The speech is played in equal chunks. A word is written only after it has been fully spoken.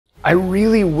I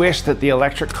really wish that the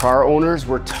electric car owners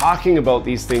were talking about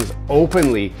these things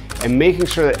openly and making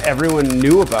sure that everyone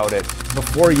knew about it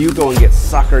before you go and get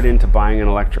suckered into buying an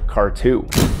electric car too.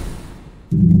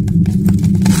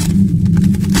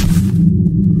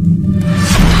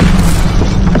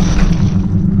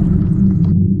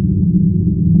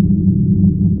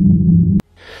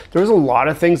 There was a lot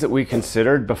of things that we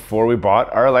considered before we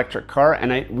bought our electric car,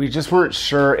 and we just weren't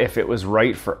sure if it was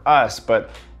right for us, but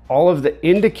all of the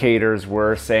indicators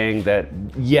were saying that,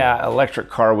 yeah, electric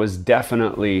car was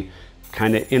definitely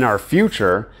kind of in our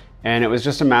future, and it was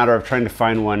just a matter of trying to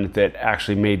find one that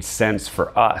actually made sense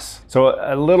for us. So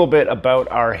a little bit about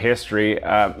our history.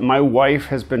 My wife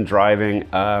has been driving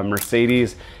a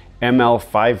Mercedes ML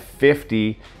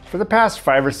 550 for the past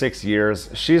 5 or 6 years.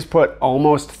 She's put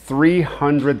almost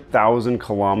 300,000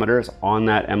 kilometers on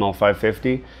that ML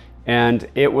 550. And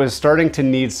it was starting to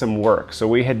need some work. So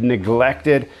we had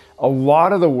neglected a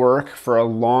lot of the work for a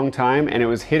long time, and it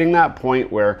was hitting that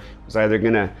point where it was either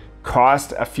gonna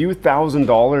cost a few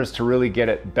 $1,000s to really get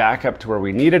it back up to where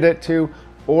we needed it to,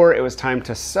 or it was time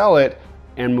to sell it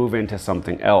and move into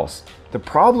something else. The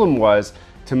problem was,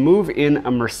 to move in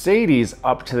a Mercedes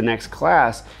up to the next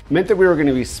class meant that we were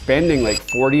gonna be spending like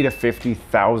 $40,000 to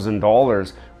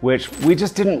 $50,000, which we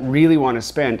just didn't really wanna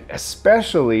spend,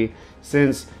 especially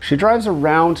since she drives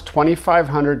around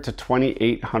 2,500 to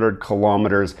 2,800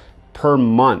 kilometers per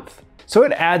month. So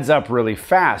it adds up really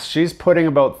fast. She's putting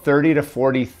about 30 to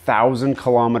 40,000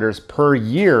 kilometers per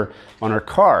year on her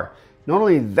car. Not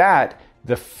only that,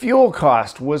 the fuel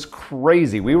cost was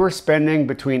crazy. We were spending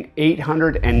between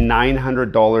 $800 and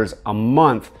 $900 a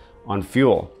month on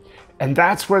fuel. And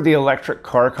that's where the electric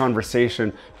car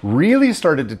conversation really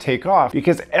started to take off,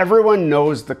 because everyone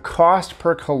knows the cost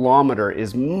per kilometer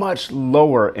is much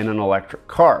lower in an electric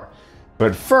car.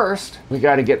 But first, we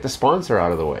got to get the sponsor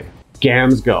out of the way.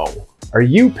 GamsGo. Are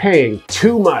you paying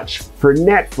too much for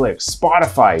Netflix,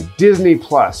 Spotify, Disney+,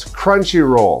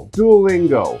 Crunchyroll,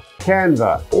 Duolingo,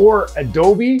 Canva, or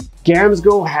Adobe?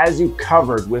 GamsGo has you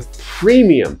covered with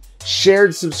premium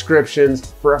shared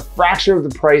subscriptions for a fraction of the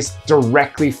price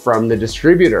directly from the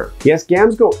distributor. Yes,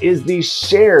 GamsGo is the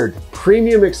shared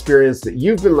premium experience that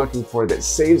you've been looking for that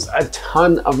saves a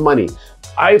ton of money.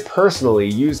 I personally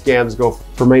use GamsGo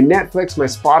for my Netflix, my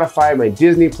Spotify, my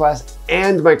Disney+,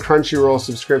 and my Crunchyroll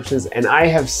subscriptions, and I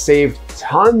have saved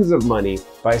tons of money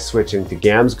by switching to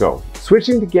GamsGo.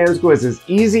 Switching to GamsGo is as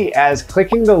easy as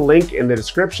clicking the link in the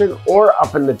description or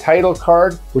up in the title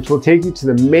card, which will take you to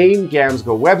the main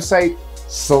GamsGo website.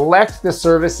 Select the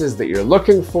services that you're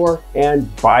looking for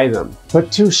and buy them.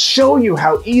 But to show you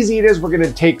how easy it is, we're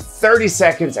gonna take 30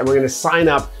 seconds and we're gonna sign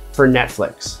up for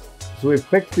Netflix. So we've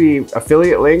clicked the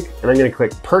affiliate link and I'm gonna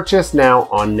click purchase now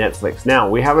on Netflix. Now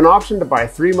we have an option to buy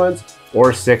 3 months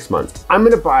or 6 months. I'm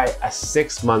gonna buy a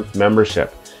 6-month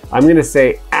membership. I'm gonna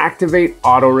say activate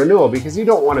auto renewal because you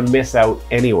don't wanna miss out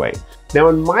anyway. Now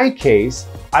in my case,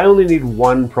 I only need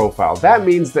one profile. That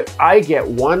means that I get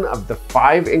one of the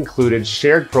 5 included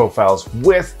shared profiles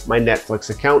with my Netflix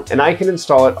account, and I can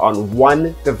install it on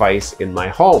one device in my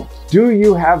home. Do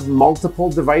you have multiple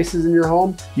devices in your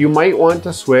home? You might want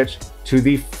to switch to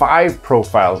the 5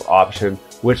 profiles option,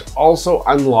 which also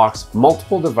unlocks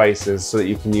multiple devices so that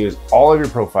you can use all of your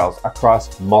profiles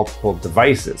across multiple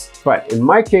devices. But in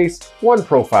my case, one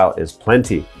profile is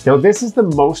plenty. Now, this is the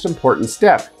most important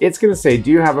step. It's gonna say,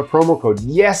 do you have a promo code?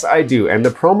 Yes, I do. And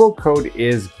the promo code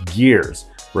is GEARS.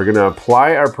 We're gonna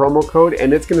apply our promo code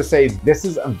and it's gonna say, this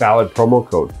is a valid promo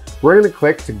code. We're gonna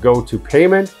click to go to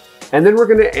payment, and then we're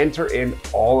gonna enter in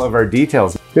all of our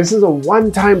details. This is a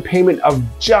one-time payment of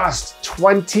just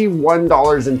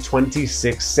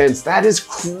 $21.26. That is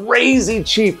crazy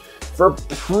cheap for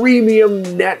premium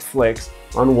Netflix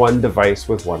on one device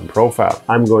with one profile.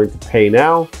 I'm going to pay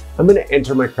now. I'm gonna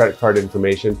enter my credit card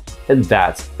information, and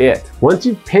that's it. Once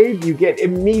you've paid, you get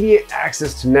immediate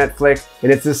access to Netflix,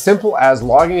 and it's as simple as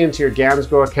logging into your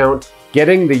GamsGo account,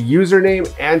 getting the username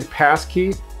and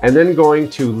passkey, and then going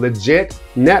to legit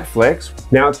Netflix.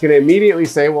 Now it's gonna immediately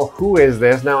say, well, who is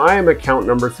this? Now I am account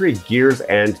number 3, Gears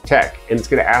and Tech, and it's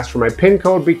gonna ask for my PIN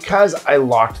code because I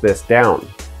locked this down.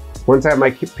 Once I have my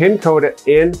PIN code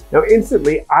in, now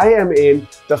instantly I am in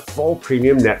the full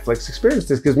premium Netflix experience.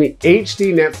 This gives me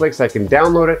HD Netflix, I can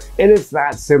download it, and it's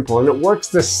that simple. And it works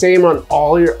the same on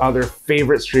all your other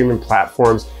favorite streaming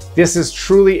platforms. This is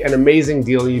truly an amazing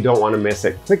deal. You don't wanna miss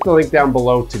it. Click the link down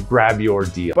below to grab your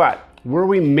deal. But were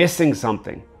we missing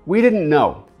something? We didn't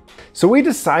know. So we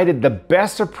decided the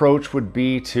best approach would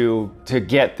be to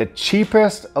get the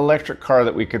cheapest electric car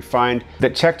that we could find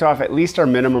that checked off at least our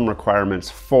minimum requirements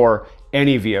for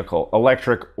any vehicle,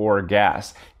 electric or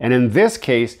gas. And in this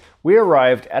case, we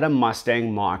arrived at a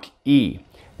Mustang Mach-e.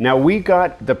 Now we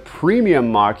got the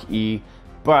Premium Mach-e,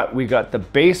 but we got the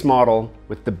base model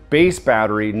with the base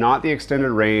battery, not the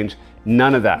extended range,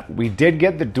 none of that. We did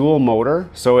get the dual motor,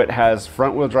 so it has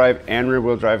front wheel drive and rear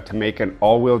wheel drive to make an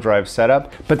all-wheel drive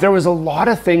setup. But there was a lot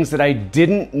of things that I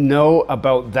didn't know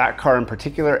about that car in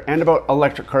particular and about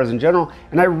electric cars in general.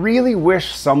 And I really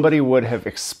wish somebody would have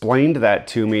explained that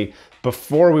to me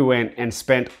before we went and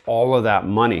spent all of that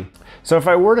money. So if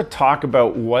I were to talk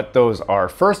about what those are,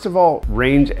 first of all,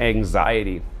 range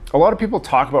anxiety. A lot of people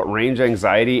talk about range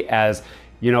anxiety as,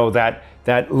 you know, that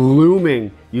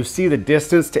looming, you see the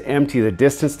distance to empty,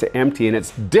 and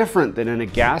it's different than in a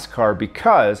gas car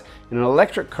because in an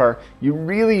electric car, you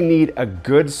really need a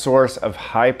good source of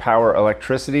high power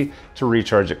electricity to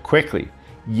recharge it quickly.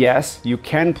 Yes, you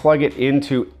can plug it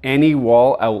into any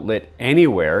wall outlet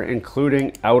anywhere,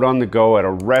 including out on the go at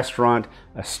a restaurant,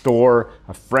 a store,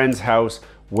 a friend's house,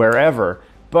 wherever,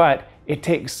 but it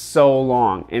takes so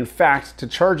long. In fact, to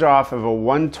charge off of a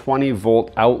 120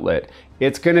 volt outlet,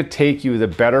 it's gonna take you the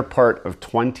better part of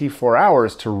 24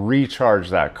 hours to recharge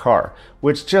that car,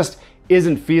 which just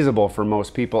isn't feasible for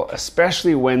most people,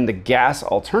 especially when the gas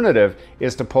alternative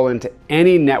is to pull into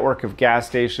any network of gas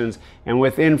stations and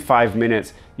within 5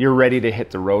 minutes, you're ready to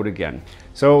hit the road again.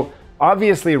 So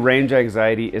obviously range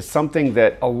anxiety is something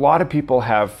that a lot of people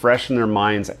have fresh in their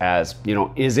minds as, you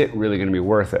know, is it really gonna be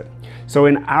worth it? So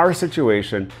in our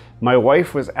situation, my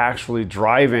wife was actually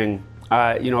driving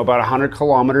about 100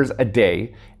 kilometers a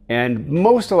day, and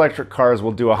most electric cars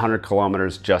will do 100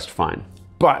 kilometers just fine.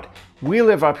 But we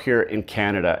live up here in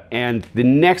Canada, and the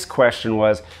next question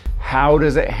was, how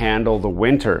does it handle the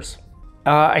winters?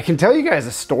 I can tell you guys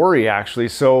a story actually.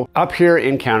 So up here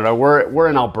in Canada, we're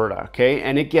in Alberta, okay?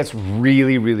 And it gets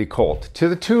really, really cold to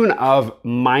the tune of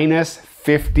minus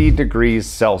 50 degrees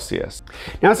Celsius.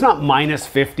 Now it's not minus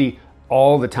 50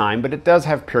 all the time, but it does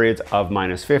have periods of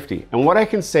minus 50. And what I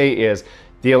can say is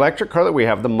the electric car that we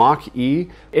have, the Mach-e,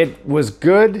 it was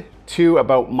good to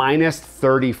about minus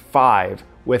 35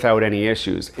 without any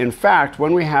issues. In fact,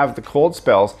 when we have the cold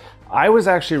spells, I was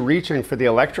actually reaching for the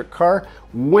electric car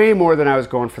way more than I was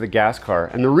going for the gas car.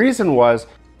 And the reason was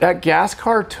that gas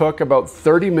car took about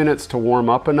 30 minutes to warm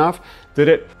up enough that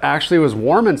it actually was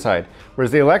warm inside.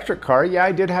 Whereas the electric car, yeah,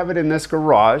 I did have it in this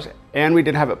garage and we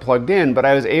did have it plugged in, but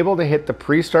I was able to hit the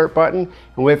pre-start button,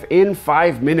 and within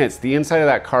 5 minutes, the inside of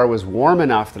that car was warm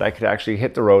enough that I could actually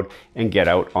hit the road and get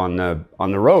out on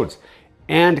the roads.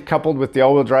 And coupled with the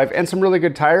all-wheel drive and some really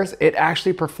good tires, it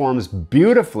actually performs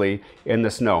beautifully in the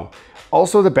snow.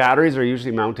 Also, the batteries are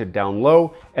usually mounted down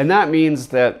low, and that means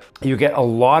that you get a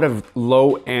lot of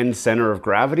low-end center of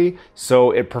gravity,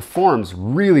 so it performs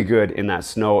really good in that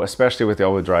snow, especially with the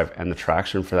all-wheel drive and the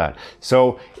traction for that.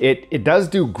 So it does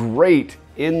do great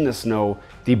in the snow.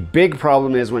 The big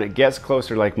problem is when it gets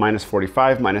closer to like minus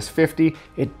 45, minus 50,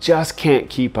 it just can't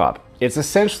keep up. It's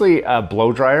essentially a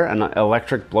blow dryer, an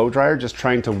electric blow dryer, just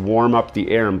trying to warm up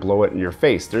the air and blow it in your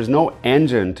face. There's no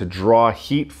engine to draw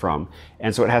heat from,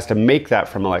 and so it has to make that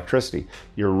from electricity.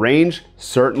 Your range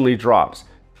certainly drops,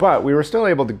 but we were still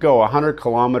able to go 100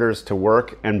 kilometers to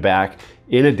work and back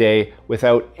in a day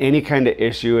without any kind of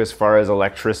issue as far as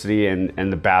electricity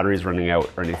and the batteries running out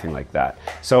or anything like that.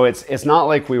 So it's not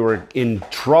like we were in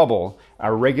trouble.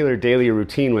 Our regular daily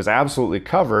routine was absolutely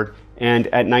covered, and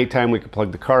at nighttime we could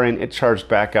plug the car in, it charged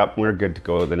back up, and we we're good to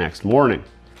go the next morning.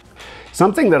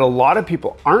 Something that a lot of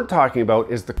people aren't talking about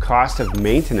is the cost of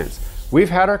maintenance. We've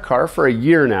had our car for a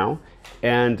year now,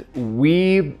 and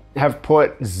we have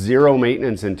put zero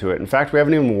maintenance into it. In fact, we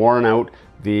haven't even worn out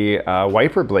the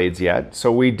wiper blades yet.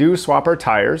 So we do swap our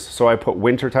tires. So I put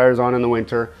winter tires on in the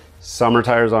winter, summer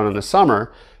tires on in the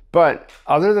summer. But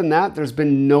other than that, there's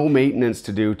been no maintenance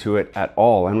to do to it at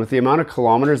all. And with the amount of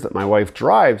kilometers that my wife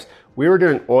drives, we were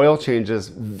doing oil changes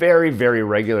very, very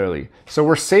regularly. So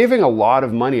we're saving a lot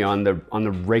of money on the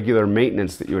regular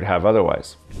maintenance that you would have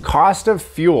otherwise. Cost of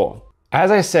fuel. As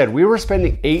I said, we were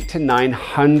spending $800 to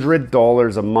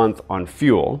 $900 a month on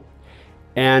fuel.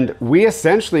 And we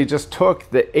essentially just took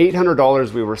the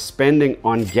 $800 we were spending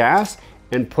on gas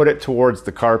and put it towards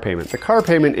the car payment. The car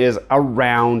payment is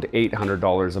around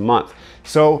 $800 a month.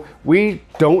 So we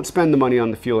don't spend the money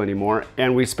on the fuel anymore,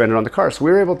 and we spend it on the car. So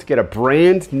we were able to get a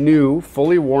brand new,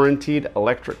 fully warranted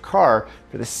electric car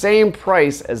for the same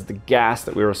price as the gas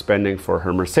that we were spending for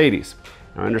her Mercedes.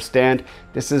 Now understand,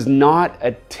 this is not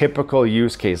a typical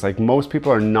use case. Like, most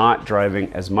people are not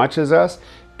driving as much as us,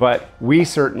 but we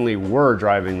certainly were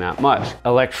driving that much.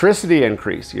 Electricity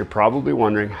increase. You're probably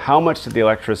wondering, how much did the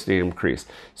electricity increase?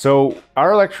 So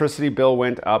our electricity bill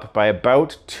went up by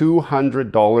about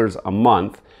 $200 a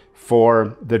month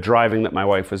for the driving that my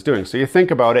wife was doing. So you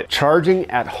think about it, charging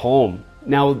at home.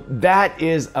 Now that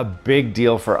is a big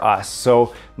deal for us.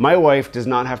 So my wife does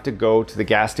not have to go to the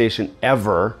gas station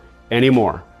ever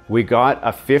anymore. We got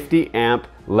a 50 amp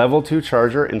level 2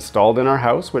 charger installed in our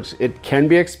house, which it can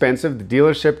be expensive. The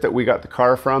dealership that we got the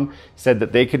car from said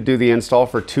that they could do the install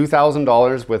for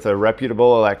 $2,000 with a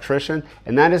reputable electrician,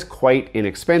 and that is quite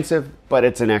inexpensive, but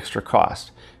it's an extra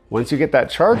cost. Once you get that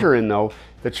charger in though,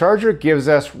 the charger gives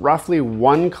us roughly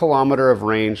 1 kilometer of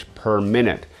range per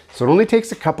minute. So it only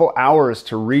takes a couple hours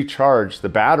to recharge the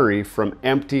battery from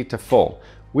empty to full.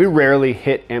 We rarely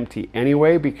hit empty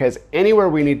anyway because anywhere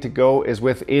we need to go is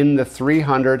within the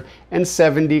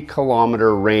 370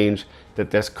 kilometer range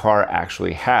that this car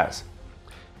actually has.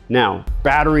 Now,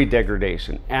 battery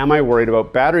degradation. Am I worried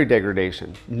about battery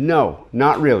degradation? No,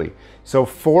 not really. So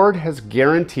Ford has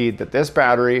guaranteed that this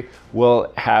battery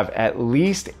will have at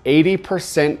least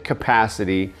 80%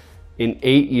 capacity in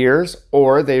 8 years,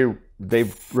 or they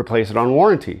replace it on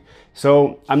warranty.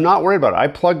 So I'm not worried about it. I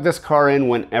plug this car in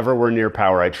whenever we're near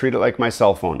power. I treat it like my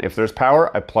cell phone. If there's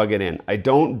power, I plug it in. I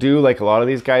don't do like a lot of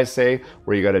these guys say,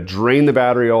 where you got to drain the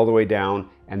battery all the way down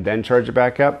and then charge it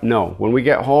back up. No, when we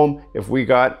get home, if we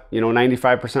got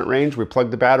 95% range, we plug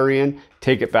the battery in,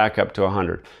 take it back up to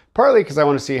 100. Partly because I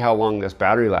want to see how long this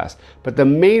battery lasts. But the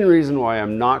main reason why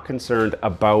I'm not concerned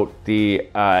about the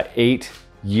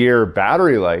 8-year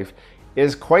battery life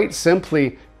is quite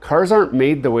simply, cars aren't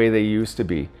made the way they used to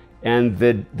be. And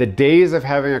the days of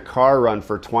having a car run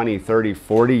for 20, 30,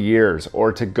 40 years,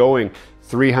 or to going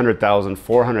 300,000,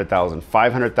 400,000,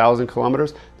 500,000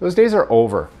 kilometers, those days are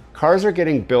over. Cars are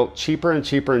getting built cheaper and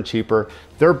cheaper and cheaper.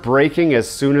 They're breaking as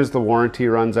soon as the warranty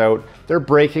runs out. They're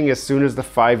breaking as soon as the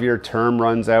 5-year term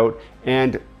runs out.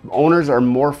 And owners are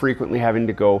more frequently having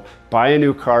to go buy a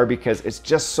new car because it's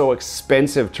just so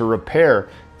expensive to repair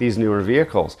these newer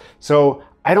vehicles. So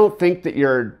I don't think that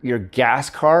your gas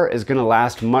car is gonna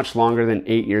last much longer than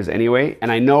 8 years anyway.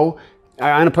 And I know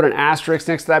I'm gonna put an asterisk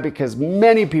next to that because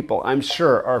many people, I'm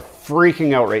sure, are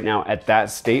freaking out right now at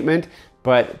that statement,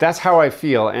 but that's how I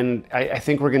feel, and I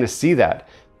think we're gonna see that.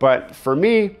 But for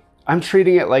me, I'm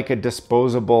treating it like a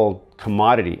disposable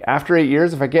commodity. After 8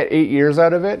 years, if I get 8 years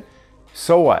out of it,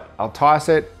 so what? I'll toss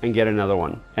it and get another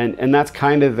one. And that's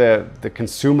kind of the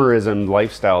consumerism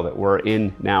lifestyle that we're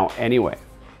in now anyway.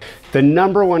 The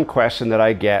number one question that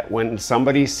I get when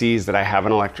somebody sees that I have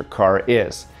an electric car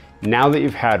is, now that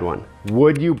you've had one,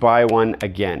 would you buy one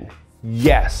again?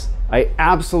 Yes, I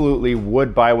absolutely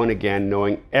would buy one again,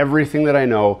 knowing everything that I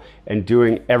know and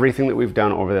doing everything that we've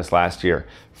done over this last year.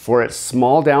 For its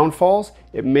small downfalls,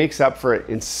 it makes up for it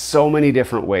in so many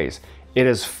different ways. It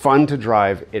is fun to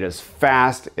drive, it is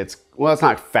fast, well, it's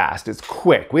not fast, it's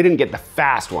quick. We didn't get the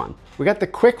fast one, we got the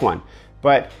quick one,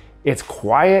 but it's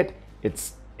quiet,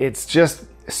 it's just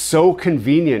so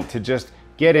convenient to just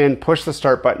get in, push the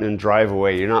start button and drive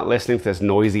away. You're not listening to this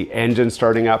noisy engine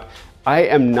starting up. I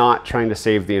am not trying to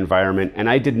save the environment, and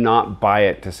I did not buy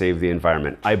it to save the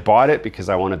environment. I bought it because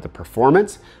I wanted the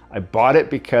performance. I bought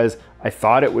it because I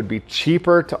thought it would be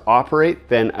cheaper to operate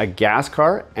than a gas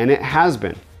car, and it has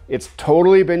been. It's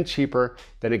totally been cheaper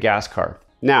than a gas car.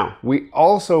 Now, we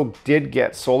also did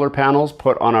get solar panels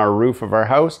put on our roof of our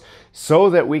house so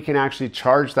that we can actually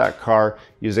charge that car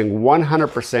using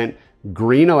 100%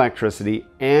 green electricity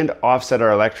and offset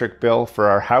our electric bill for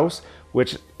our house,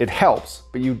 which it helps,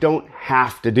 but you don't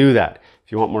have to do that.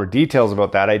 If you want more details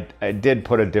about that, I did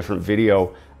put a different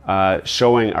video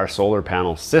showing our solar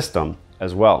panel system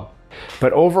as well.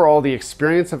 But overall, the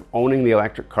experience of owning the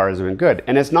electric car has been good.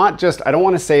 And it's not just, I don't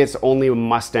want to say it's only a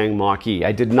Mustang Mach-e.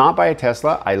 I did not buy a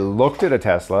Tesla. I looked at a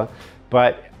Tesla,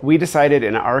 but we decided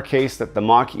in our case that the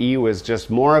Mach-e was just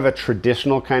more of a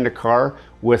traditional kind of car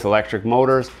with electric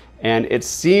motors. And it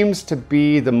seems to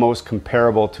be the most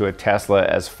comparable to a Tesla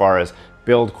as far as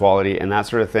build quality and that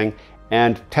sort of thing.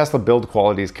 And Tesla build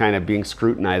quality is kind of being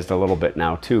scrutinized a little bit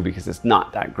now too, because it's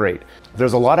not that great.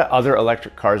 There's a lot of other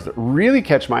electric cars that really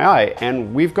catch my eye,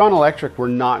 and we've gone electric, we're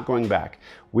not going back.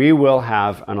 We will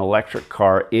have an electric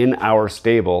car in our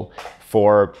stable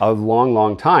for a long,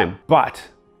 long time. But,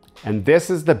 and this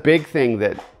is the big thing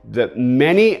that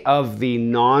many of the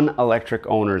non-electric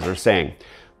owners are saying,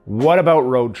 what about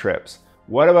road trips?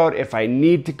 What about if I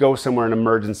need to go somewhere in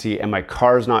emergency and my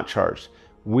car's not charged?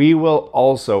 We will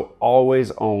also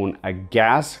always own a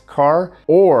gas car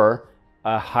or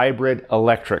a hybrid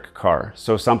electric car.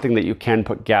 So something that you can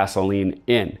put gasoline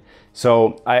in.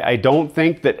 So I don't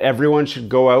think that everyone should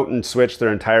go out and switch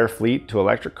their entire fleet to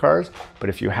electric cars, but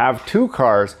if you have two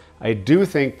cars, I do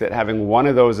think that having one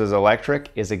of those as electric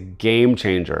is a game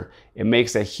changer. It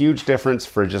makes a huge difference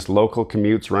for just local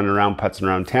commutes, running around, putzing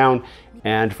around town,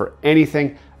 and for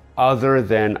anything other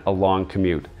than a long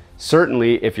commute.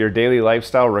 Certainly, if your daily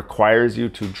lifestyle requires you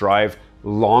to drive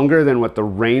longer than what the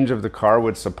range of the car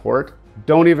would support,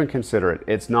 don't even consider it.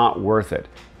 It's not worth it.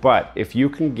 But if you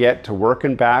can get to work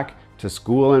and back, to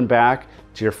school and back,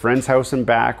 to your friend's house and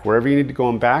back, wherever you need to go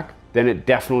and back, then it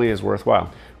definitely is worthwhile.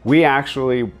 We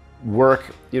actually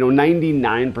work,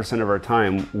 99% of our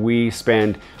time we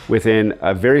spend within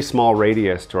a very small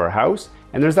radius to our house.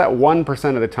 And there's that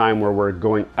 1% of the time where we're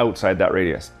going outside that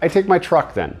radius. I take my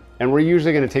truck then, and we're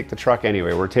usually gonna take the truck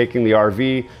anyway. We're taking the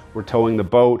RV, we're towing the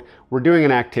boat, we're doing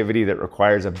an activity that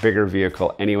requires a bigger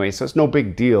vehicle anyway, so it's no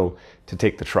big deal to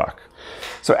take the truck.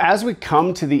 So as we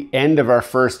come to the end of our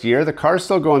first year, the car's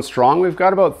still going strong. We've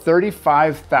got about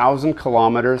 35,000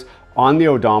 kilometers on the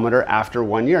odometer after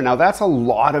 1 year. Now that's a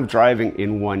lot of driving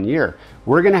in 1 year.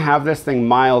 We're gonna have this thing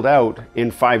miled out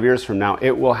in 5 years from now.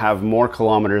 It will have more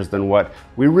kilometers than what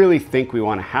we really think we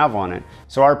wanna have on it.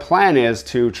 So our plan is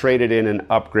to trade it in and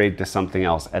upgrade to something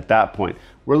else at that point.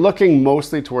 We're looking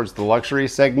mostly towards the luxury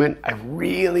segment. I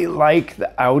really like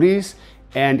the Audis,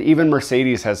 and even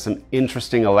Mercedes has some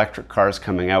interesting electric cars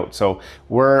coming out. So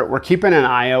we're keeping an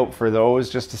eye out for those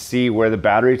just to see where the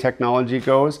battery technology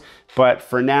goes. But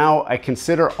for now, I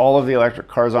consider all of the electric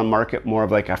cars on market more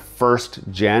of like a first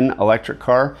gen electric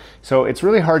car. So it's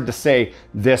really hard to say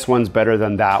this one's better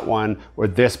than that one, or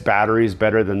this battery is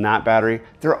better than that battery.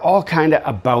 They're all kind of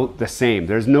about the same.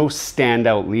 There's no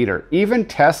standout leader. Even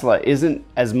Tesla isn't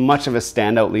as much of a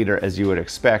standout leader as you would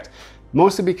expect,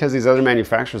 mostly because these other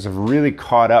manufacturers have really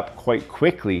caught up quite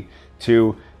quickly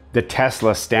to the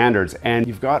Tesla standards. And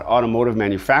you've got automotive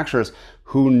manufacturers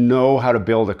who know how to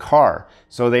build a car.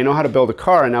 So they know how to build a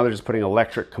car, and now they're just putting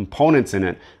electric components in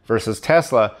it, versus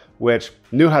Tesla, which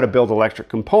knew how to build electric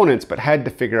components, but had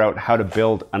to figure out how to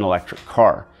build an electric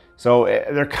car. So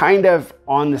they're kind of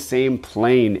on the same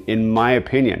plane, in my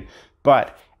opinion.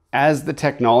 But as the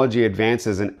technology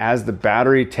advances and as the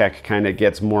battery tech kind of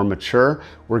gets more mature,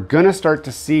 we're gonna start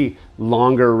to see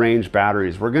longer range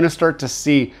batteries. We're gonna start to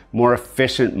see more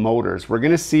efficient motors. We're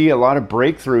gonna see a lot of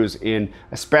breakthroughs in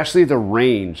especially the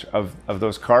range of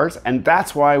those cars. And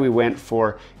that's why we went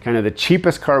for kind of the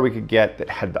cheapest car we could get that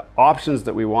had the options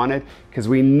that we wanted, because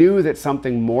we knew that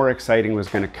something more exciting was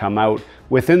gonna come out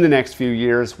within the next few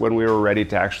years when we were ready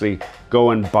to actually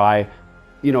go and buy,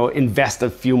 invest a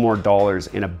few more dollars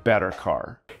in a better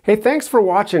car. Hey, thanks for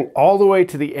watching all the way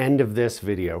to the end of this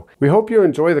video. We hope you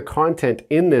enjoy the content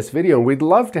in this video, and we'd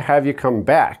love to have you come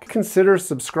back. Consider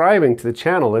subscribing to the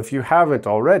channel if you haven't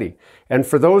already. And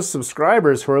for those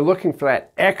subscribers who are looking for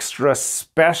that extra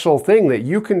special thing that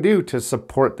you can do to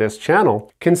support this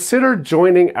channel, consider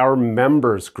joining our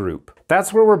members group.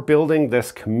 That's where we're building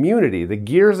this community, the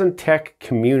Gears and Tech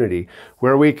community,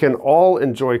 where we can all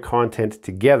enjoy content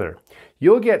together.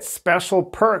 You'll get special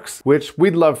perks, which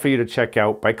we'd love for you to check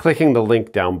out by clicking the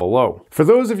link down below. For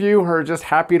those of you who are just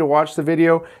happy to watch the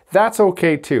video, that's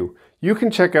okay too. You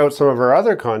can check out some of our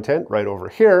other content right over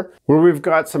here, where we've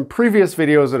got some previous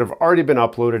videos that have already been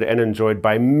uploaded and enjoyed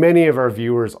by many of our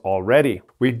viewers already.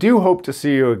 We do hope to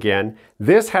see you again.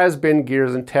 This has been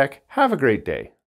Gears and Tech. Have a great day.